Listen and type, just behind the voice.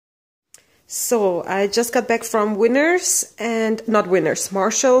So I just got back from Winners and not Winners,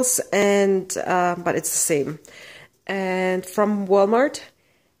 Marshalls, and but it's the same, and from Walmart.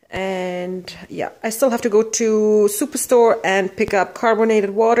 And yeah, I still have to go to Superstore and pick up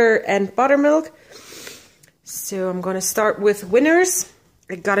carbonated water and buttermilk. So I'm gonna start with Winners.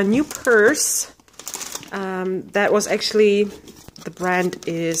 I got a new purse. That was actually, the brand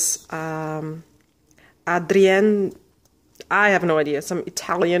is Adrienne. I have no idea, some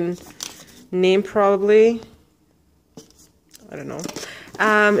Italian name probably. I don't know.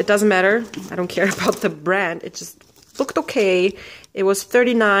 It doesn't matter. I don't care about the brand. It just looked okay. It was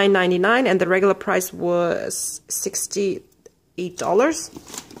 $39.99 and the regular price was $68.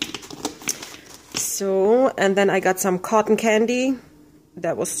 So, and then I got some cotton candy.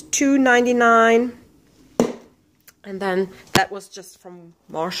 That was $2.99. And then that was just from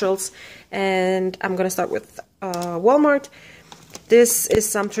Marshalls. And I'm gonna start with Walmart. This is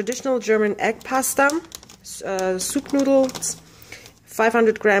some traditional German egg pasta, soup noodles,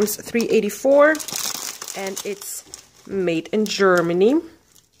 500 grams, $3.84, and it's made in Germany.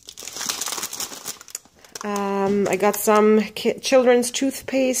 I got some children's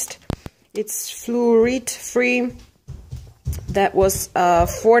toothpaste. It's fluoride free. That was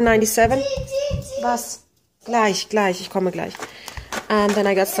 $4.97. Was? Gleich, ich komme gleich. And then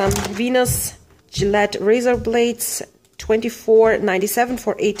I got some Venus Gillette razor blades, $24.97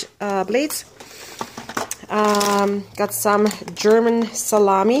 for 8 blades. Got some German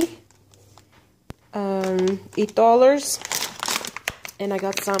salami, $8. And I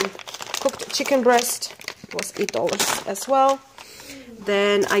got some cooked chicken breast, it was $8 as well.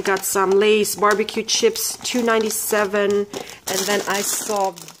 Then I got some Lay's barbecue chips, $2.97. And then I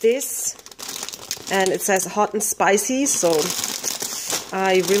saw this, and it says hot and spicy, so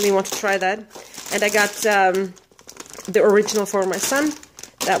I really want to try that. And I got the original for my son.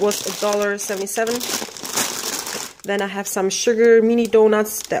 That was $1.77. Then I have some sugar mini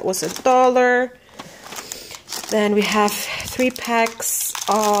donuts. That was $1. Then we have 3 packs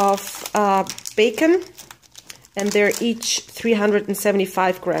of bacon, and they're each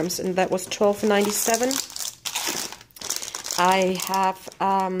 375 grams, and that was $12.97. I have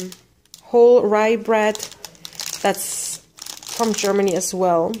whole rye bread. That's from Germany as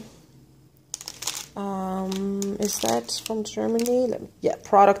well. Is that from Germany? Yeah,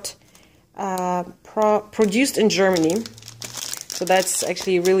 produced in Germany. So that's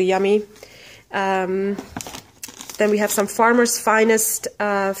actually really yummy. Then we have some Farmer's Finest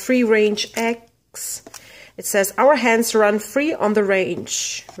free-range eggs. It says, our hands run free on the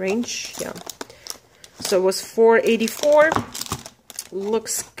range. Range, yeah. So it was $4.84.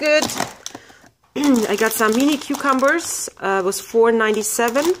 Looks good. I got some mini cucumbers. It was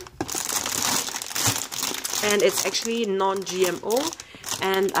 $4.97. And it's actually non-GMO.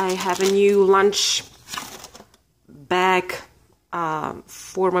 And I have a new lunch bag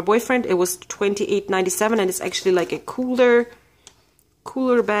for my boyfriend. It was $28.97, and it's actually like a cooler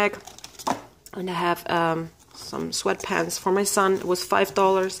bag. And I have some sweatpants for my son. It was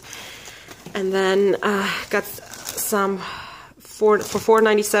 $5. And then got some for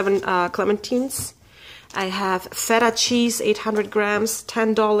 $4.97 clementines. I have feta cheese, 800 grams,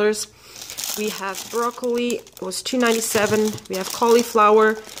 $10. We have broccoli, it was $2.97. We have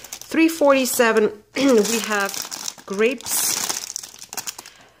cauliflower, $3.47. We have grapes,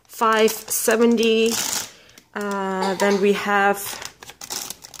 $5.70. Then we have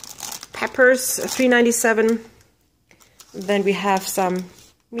peppers, $3.97. Then we have some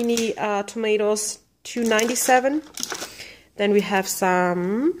mini tomatoes, $2.97. Then we have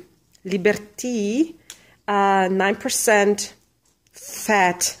some Liberty, 9%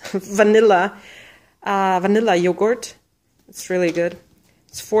 fat vanilla yogurt. It's really good.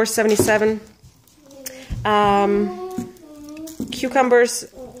 It's $4.77. Cucumbers,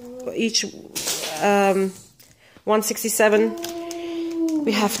 each $1.67.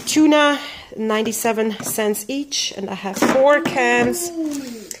 We have tuna, 97 cents each, and I have 4 cans.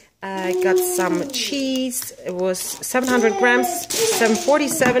 I got some cheese. It was 700 grams,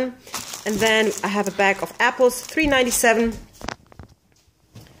 $7.47. And then I have a bag of apples, $3.97.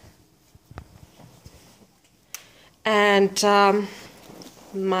 And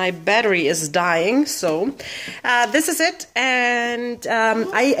my battery is dying, so this is it. And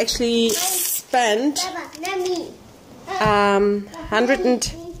I actually spent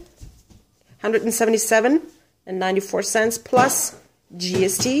 $177.94 plus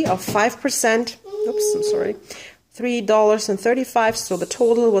GST of 5%. Oops, I'm sorry. $3.35. So the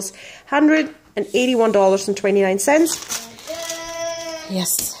total was $181.29.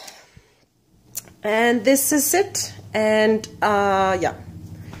 Yes. And this is it. And yeah.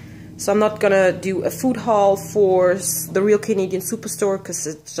 So I'm not gonna do a food haul for the Real Canadian Superstore because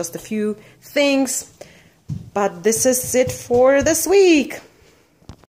it's just a few things. But this is it for this week.